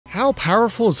how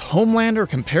powerful is Homelander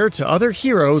compared to other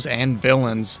heroes and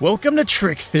villains? Welcome to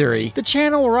Trick Theory, the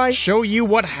channel where I show you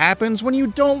what happens when you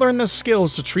don't learn the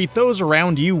skills to treat those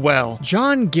around you well.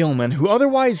 John Gilman, who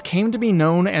otherwise came to be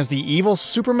known as the evil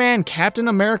Superman Captain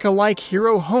America-like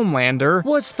hero Homelander,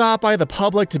 was thought by the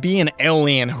public to be an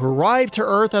alien who arrived to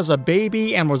Earth as a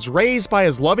baby and was raised by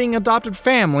his loving adopted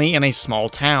family in a small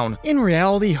town. In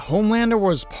reality, Homelander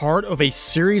was part of a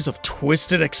series of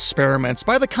twisted experiments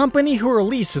by the company who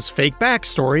released his fake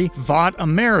backstory, Vought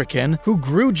American, who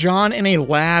grew John in a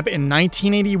lab in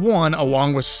 1981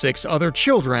 along with 6 other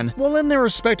children. While in their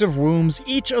respective wombs,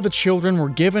 each of the children were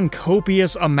given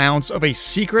copious amounts of a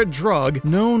secret drug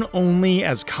known only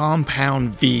as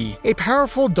Compound V, a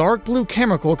powerful dark blue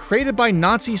chemical created by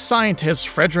Nazi scientist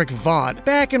Friedrich Vought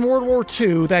back in World War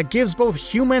II that gives both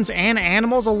humans and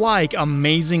animals alike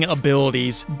amazing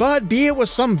abilities, but be it with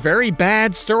some very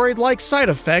bad steroid-like side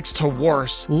effects to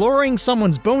worse, lowering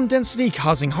someone's bone density,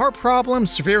 causing heart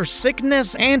problems, severe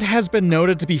sickness, and has been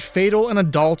noted to be fatal in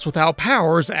adults without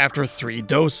powers after 3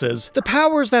 doses. The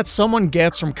powers that someone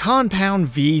gets from Compound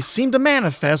V seem to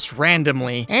manifest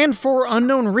randomly, and for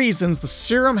unknown reasons the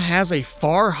serum has a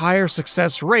far higher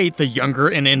success rate the younger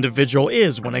an individual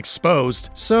is when exposed.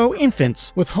 So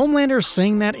infants, with Homelander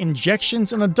saying that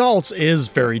injections in adults is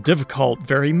very difficult,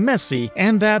 very messy,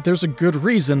 and that there's a good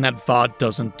reason that Vought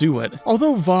doesn't do it.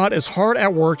 Although Vought is hard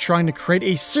at work trying to create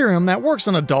a serum that works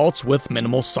on adults with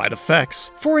minimal side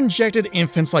effects. For injected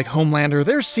infants like Homelander,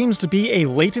 there seems to be a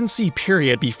latency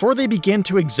period before they begin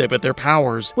to exhibit their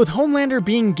powers, with Homelander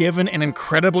being given an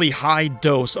incredibly high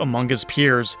dose among his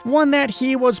peers, one that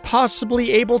he was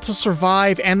possibly able to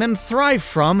survive and then thrive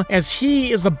from, as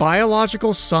he is the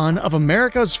biological son of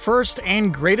America's first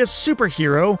and greatest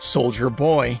superhero, Soldier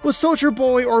Boy. With Soldier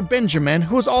Boy, or Benjamin,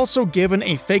 who was also given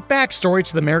a fake backstory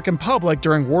to the American public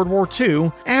during World War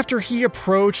II, after he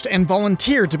approached and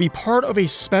volunteered to be part of a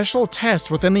special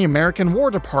test within the American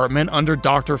War Department under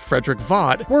Dr. Friedrich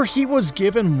Vought, where he was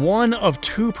given one of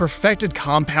 2 perfected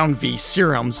Compound V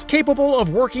serums, capable of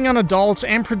working on adults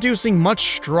and producing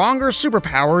much stronger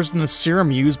superpowers than the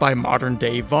serum used by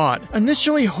modern-day Vought.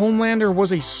 Initially, Homelander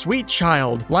was a sweet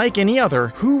child, like any other,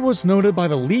 who was noted by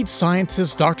the lead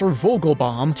scientist Dr.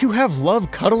 Vogelbaum to have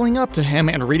loved cuddling up to him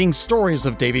and reading stories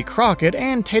of Davy Crockett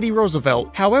and Teddy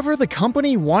Roosevelt. However, the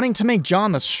company, wanting to make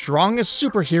John the strongest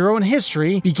superhero in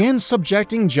history, began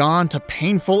subjecting John to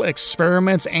painful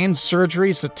experiments and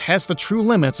surgeries to test the true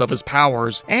limits of his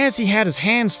powers. As he had his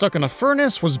hand stuck in a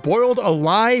furnace, was boiled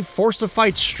alive, forced to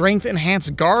fight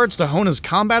strength-enhanced guards to hone his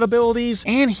combat abilities,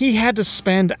 and he had to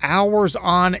spend hours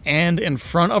on end in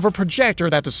front of a projector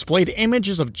that displayed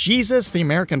images of Jesus, the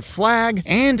American flag,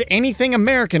 and anything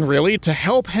American really, to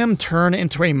help him turn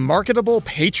into a marketable,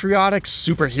 patriotic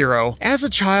superhero. As a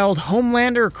child,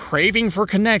 Homelander, craving for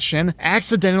connection,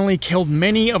 accidentally killed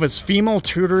many of his female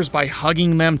tutors by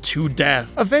hugging them to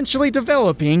death, eventually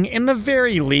developing, in the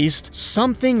very least,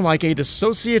 something like a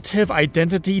dissociative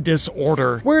identity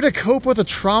disorder, where to cope with the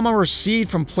trauma received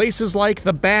from places like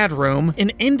the bad room,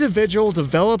 an individual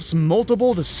develops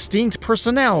multiple distinct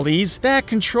personalities that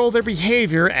control their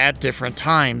behavior at different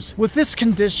times, with this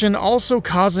condition also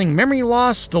causing memory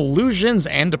loss, delusions,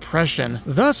 and depression.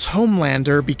 Thus,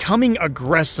 Homelander, becoming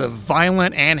aggressive,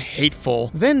 violent, and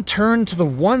hateful, then turned to the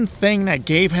one thing that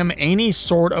gave him any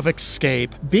sort of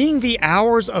escape, being the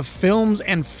hours of films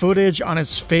and footage on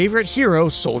his favorite hero,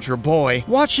 Soldier Boy,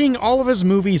 watching all of his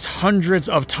movies hundreds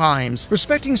of times,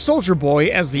 respecting Soldier Boy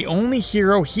as the only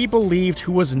hero he believed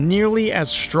who was nearly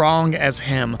as strong as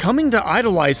him, coming to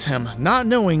idolize him, not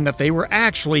knowing that they were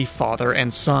actually father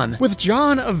and son. With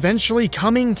John eventually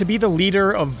coming to be the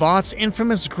leader of Vought's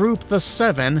infamous group, the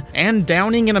Seven, and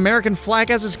donning an American flag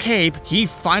as his cape, he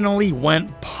finally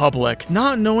went public,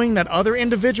 not knowing that other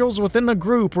individuals within the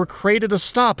group were created to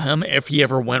stop him if he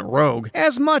ever went rogue.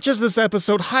 As much as this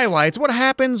episode highlights what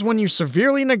happens when you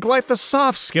severely neglect the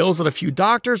soft skills that a few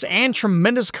doctors and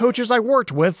tremendous coaches I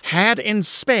worked with had in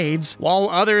spades, while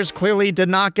others clearly did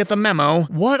not get the memo,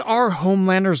 what are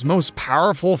Homelander's most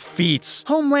powerful feats?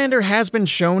 Homelander has been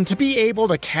shown to be able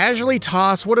to casually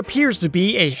toss what appears to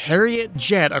be a Harriet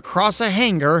jet across a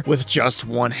hangar with just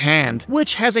one hand,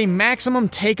 which has a maximum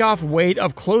takeoff weight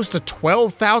of close to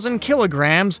 12,000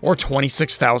 kilograms or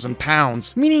 26,000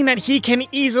 pounds, meaning that he can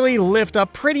easily lift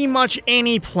up pretty much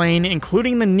any plane,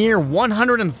 including the near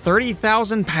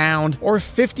 130,000 pound or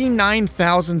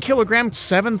 59,000 kilogram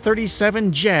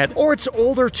 737 jet, or its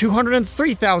older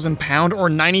 203,000 pound or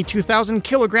 92,000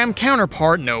 kilogram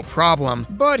counterpart, no problem.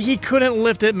 But he couldn't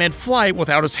lift it mid-flight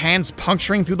without his hands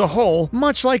puncturing through the hole,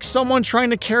 much like someone trying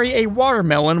to carry a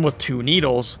watermelon with 2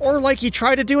 needles, or like he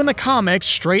tried to do in the comics,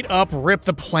 straight up up rip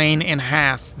the plane in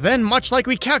half. Then, much like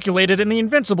we calculated in the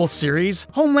Invincible series,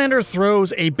 Homelander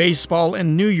throws a baseball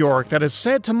in New York that is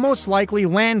said to most likely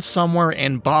land somewhere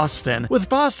in Boston, with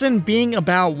Boston being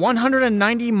about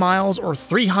 190 miles or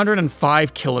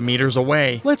 305 kilometers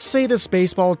away. Let's say this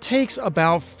baseball takes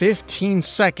about 15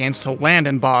 seconds to land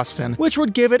in Boston, which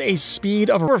would give it a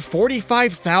speed of over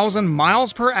 45,000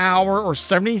 miles per hour or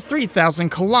 73,000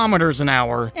 kilometers an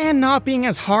hour. And not being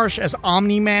as harsh as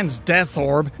Omni-Man's Death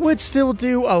Orb, would still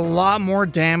do a lot more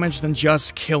damage than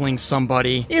just killing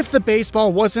somebody. If the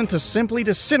baseball wasn't to simply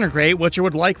disintegrate, which it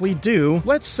would likely do,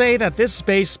 let's say that this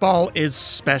baseball is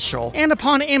special, and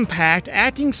upon impact,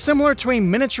 acting similar to a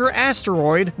miniature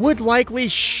asteroid, would likely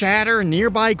shatter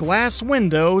nearby glass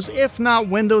windows, if not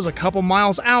windows a couple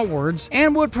miles outwards,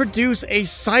 and would produce a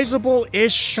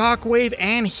sizable-ish shockwave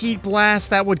and heat blast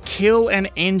that would kill and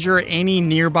injure any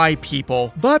nearby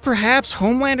people. But perhaps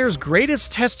Homelander's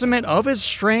greatest testament of his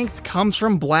strength comes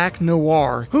from Black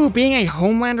Noir, who, being a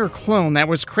Homelander clone that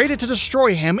was created to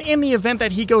destroy him in the event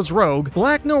that he goes rogue,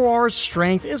 Black Noir's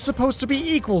strength is supposed to be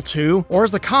equal to, or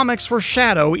as the comics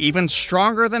foreshadow, even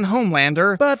stronger than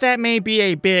Homelander, but that may be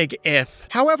a big if.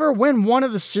 However, when one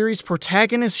of the series'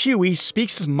 protagonists, Huey,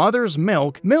 speaks his mother's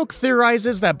Milk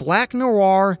theorizes that Black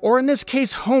Noir, or in this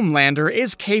case Homelander,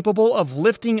 is capable of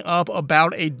lifting up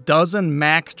about a dozen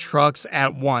Mack trucks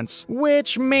at once,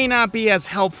 which may not be as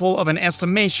helpful of an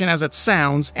estimation as it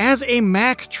sounds, as a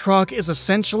Mack truck is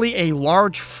essentially a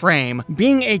large frame,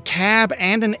 being a cab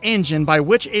and an engine by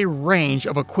which a range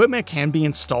of equipment can be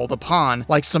installed upon,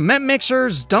 like cement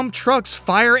mixers, dump trucks,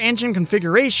 fire engine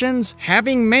configurations,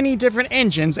 having many different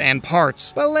engines and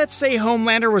parts. But let's say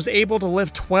Homelander was able to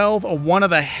lift 12 of one of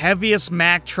the heaviest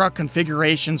Mack truck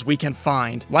configurations we can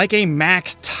find, like a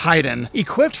Mack Titan,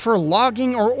 equipped for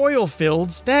logging or oil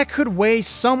fields that could weigh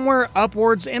somewhere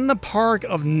upwards in the park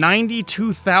of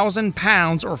 92,000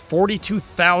 pounds or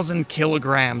 42,000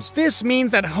 kilograms. This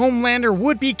means that Homelander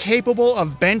would be capable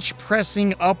of bench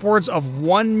pressing upwards of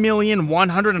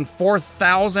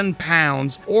 1,104,000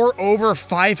 pounds or over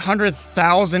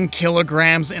 500,000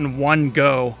 kilograms in one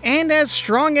go. And as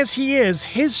strong as he is,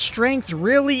 his strength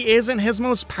really isn't his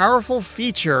most powerful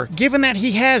feature, given that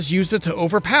he has used it to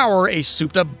overpower a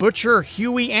souped-up Butcher,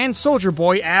 Huey, and Soldier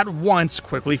Boy at once,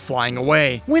 quickly flying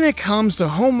away. When it comes to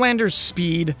Homelander's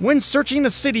speed, when searching the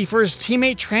city for his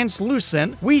teammate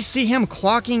Translucent, we see him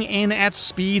clocking in at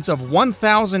speeds of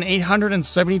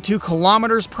 1,872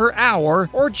 kilometers per hour,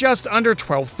 or just under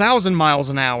 12,000 miles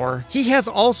an hour. He has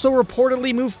also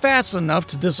reportedly moved fast enough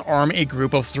to disarm a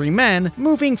group of 3 men,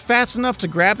 moving fast enough to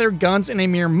grab their guns in a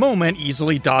mere moment,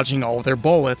 easily dodging all of their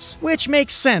bullets. Which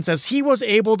makes sense, as he was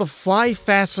able to fly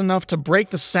fast enough to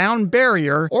break the sound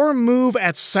barrier, or move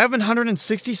at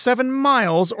 767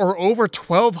 miles, or over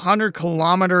 1,200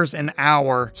 kilometers an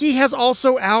hour. He has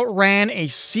also outran a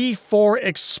C4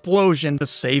 explosion to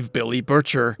save Billy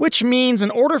Butcher, which means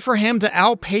in order for him to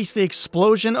outpace the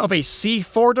explosion of a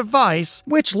C4 device,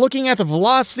 which, looking at the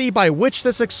velocity by which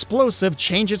this explosive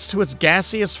changes to its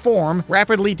gaseous form,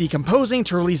 rapidly decomposing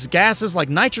to release gases like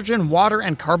nitrogen, water,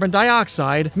 and carbon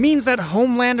dioxide, means that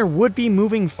Homelander would be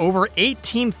moving over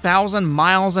 18,000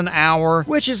 miles an hour,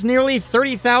 which is nearly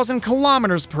 30,000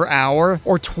 kilometers per hour,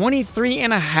 or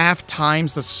 23.5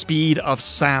 times the speed of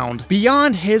sound.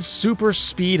 Beyond his super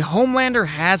speed, Homelander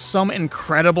has some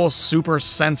incredible super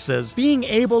senses, being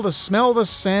able to smell the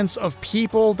scents of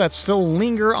people that still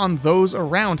linger on those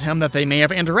around him that they may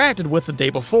have interacted with the day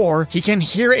before. He can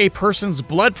hear a person's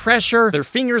blood pressure, their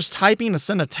fingers typing to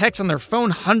send a text on their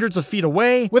phone hundreds of feet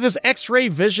away, with his X-ray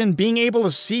vision being able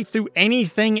to see through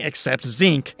anything except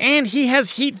zinc. And he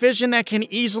has heat vision that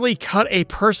can easily cut a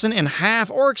person in half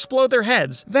or explode their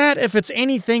heads. That, if it's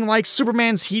anything like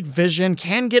Superman's heat vision,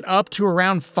 can get up to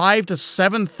around 5,000 to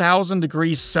 7,000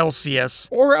 degrees Celsius,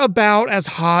 or about as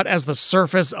hot as the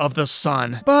surface of the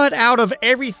sun. But out of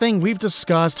everything we've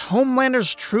discussed,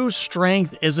 Homelander's true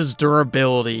strength is his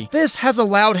durability. This has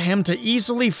allowed him to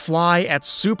easily fly at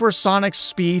supersonic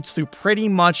speeds through pretty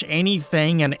much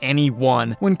anything and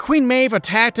anyone. When Queen Maeve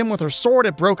attacked him with her sword,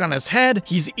 it broke on his head.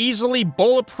 He's easily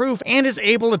bulletproof and is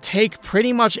able to take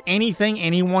pretty much anything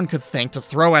anyone could think to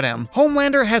throw at him.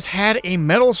 Homelander has had a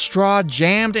metal straw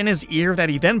jammed in his ear that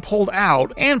he then pulled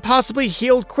out, and possibly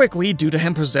healed quickly due to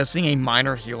him possessing a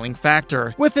minor healing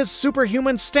factor, with his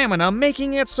superhuman stamina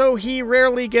making it so he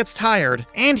rarely gets tired.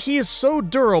 And he is so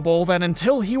durable that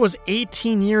until he was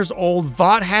 18 years old,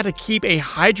 Vought had to keep a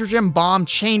hydrogen bomb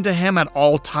chained to him at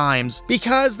all times,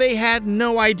 because they had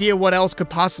no idea what else could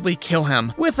possibly kill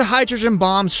him. With the hydrogen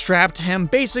bomb strapped handicapped him,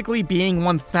 basically being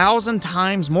 1,000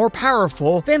 times more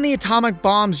powerful than the atomic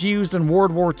bombs used in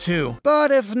World War II.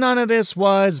 But if none of this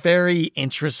was very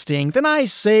interesting, then I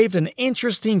saved an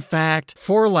interesting fact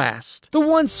for last. The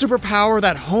one superpower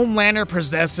that Homelander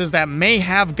possesses that may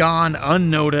have gone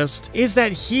unnoticed is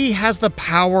that he has the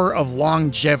power of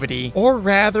longevity, or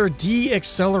rather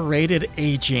de-accelerated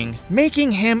aging,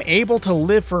 making him able to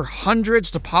live for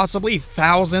hundreds to possibly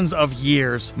thousands of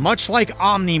years, much like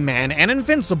Omni-Man and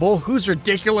Invincible, whose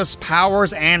ridiculous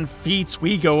powers and feats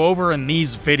we go over in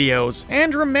these videos.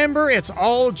 And remember, it's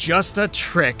all just a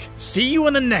trick. See you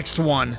in the next one.